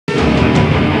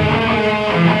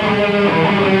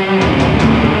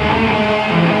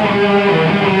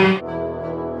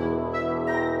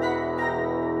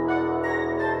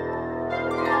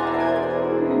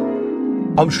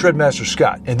I'm Shredmaster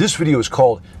Scott, and this video is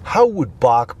called How Would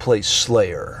Bach Play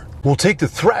Slayer? We'll take the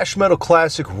thrash metal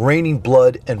classic Raining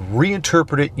Blood and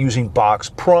reinterpret it using Bach's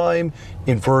prime,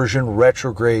 inversion,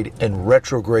 retrograde, and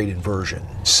retrograde inversion.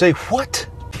 Say what?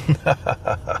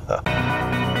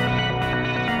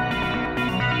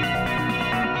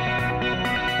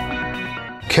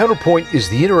 Counterpoint is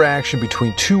the interaction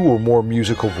between two or more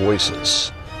musical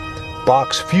voices.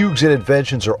 Bach's fugues and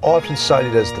inventions are often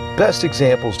cited as the best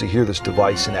examples to hear this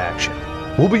device in action.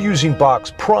 We'll be using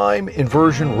Bach's prime,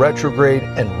 inversion, retrograde,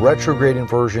 and retrograde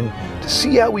inversion to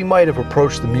see how we might have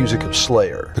approached the music of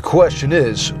Slayer. The question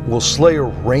is, will Slayer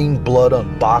rain blood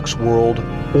on Bach's world,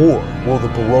 or will the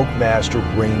Baroque master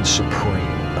reign supreme?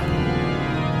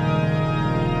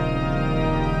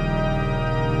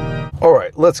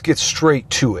 Alright, let's get straight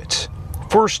to it.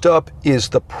 First up is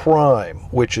the prime,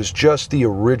 which is just the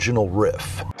original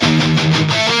riff.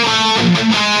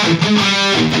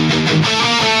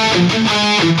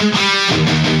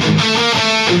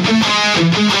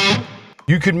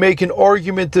 You could make an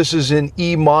argument this is in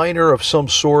E minor of some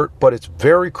sort, but it's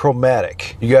very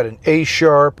chromatic. You got an A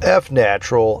sharp, F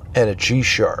natural, and a G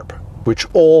sharp, which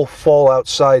all fall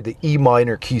outside the E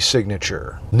minor key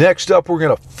signature. Next up, we're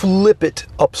going to flip it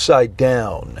upside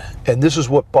down, and this is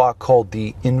what Bach called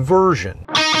the inversion.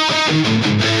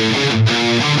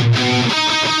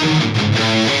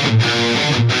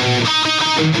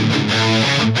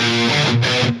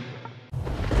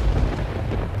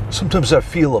 Sometimes I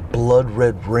feel a blood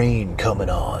red rain coming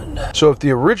on. So if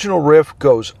the original riff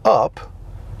goes up,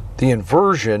 the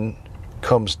inversion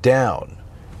comes down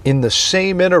in the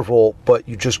same interval, but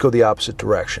you just go the opposite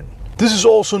direction. This is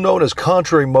also known as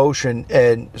contrary motion,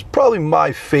 and is probably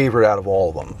my favorite out of all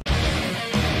of them.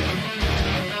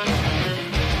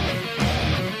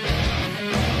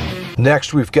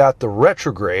 Next, we've got the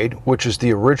retrograde, which is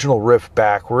the original riff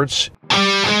backwards.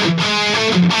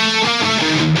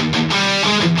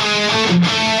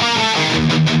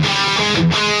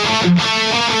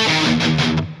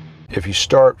 If you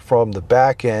start from the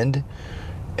back end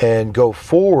and go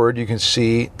forward, you can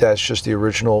see that's just the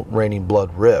original Raining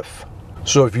Blood riff.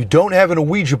 So if you don't have an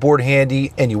Ouija board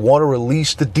handy and you want to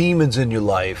release the demons in your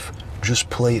life, just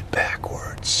play it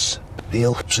backwards.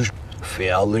 Now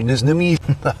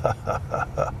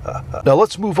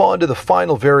let's move on to the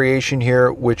final variation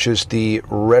here, which is the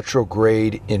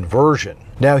retrograde inversion.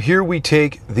 Now here we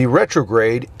take the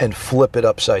retrograde and flip it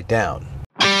upside down.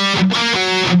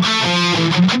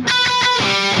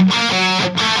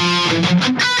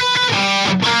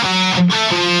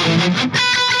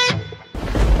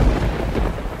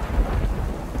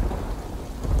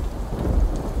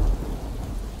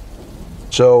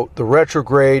 So the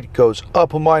retrograde goes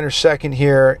up a minor second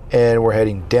here, and we're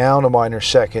heading down a minor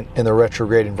second in the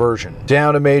retrograde inversion.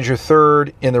 Down a major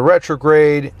third in the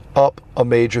retrograde, up a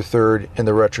major third in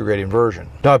the retrograde inversion.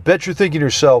 Now I bet you're thinking to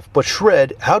yourself, but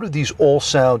Shred, how do these all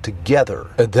sound together?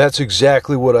 And that's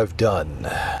exactly what I've done.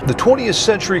 The 20th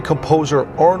century composer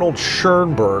Arnold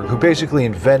Schoenberg, who basically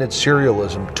invented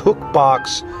serialism, took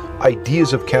Bach's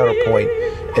ideas of counterpoint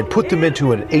and put them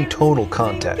into an atonal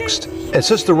context. And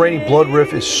since the Raining Blood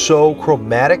riff is so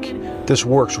chromatic, this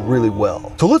works really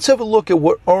well. So let's have a look at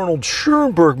what Arnold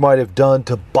Schoenberg might have done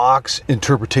to Bach's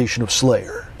interpretation of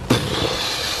Slayer.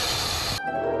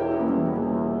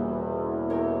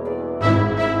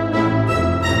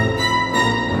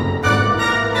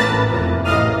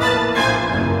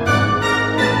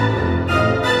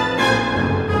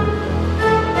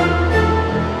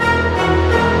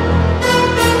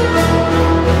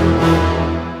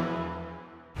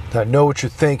 I know what you're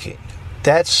thinking.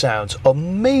 That sounds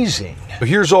amazing. So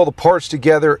here's all the parts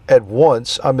together at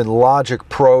once. I'm in Logic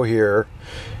Pro here,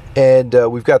 and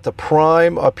we've got the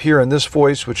prime up here in this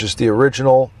voice, which is the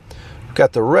original. We've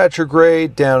got the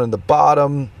retrograde down in the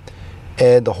bottom,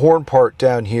 and the horn part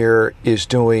down here is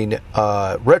doing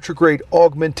retrograde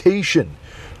augmentation,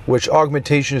 which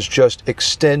augmentation is just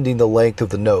extending the length of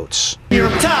the notes. Your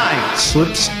time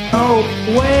slips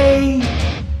away.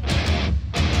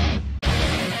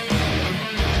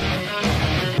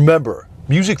 Remember,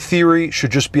 music theory should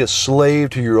just be a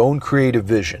slave to your own creative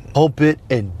vision. Pump it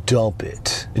and dump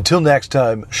it. Until next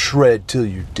time, shred till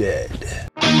you're dead.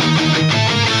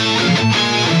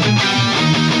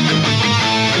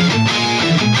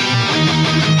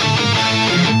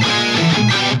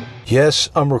 Yes,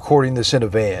 I'm recording this in a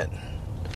van.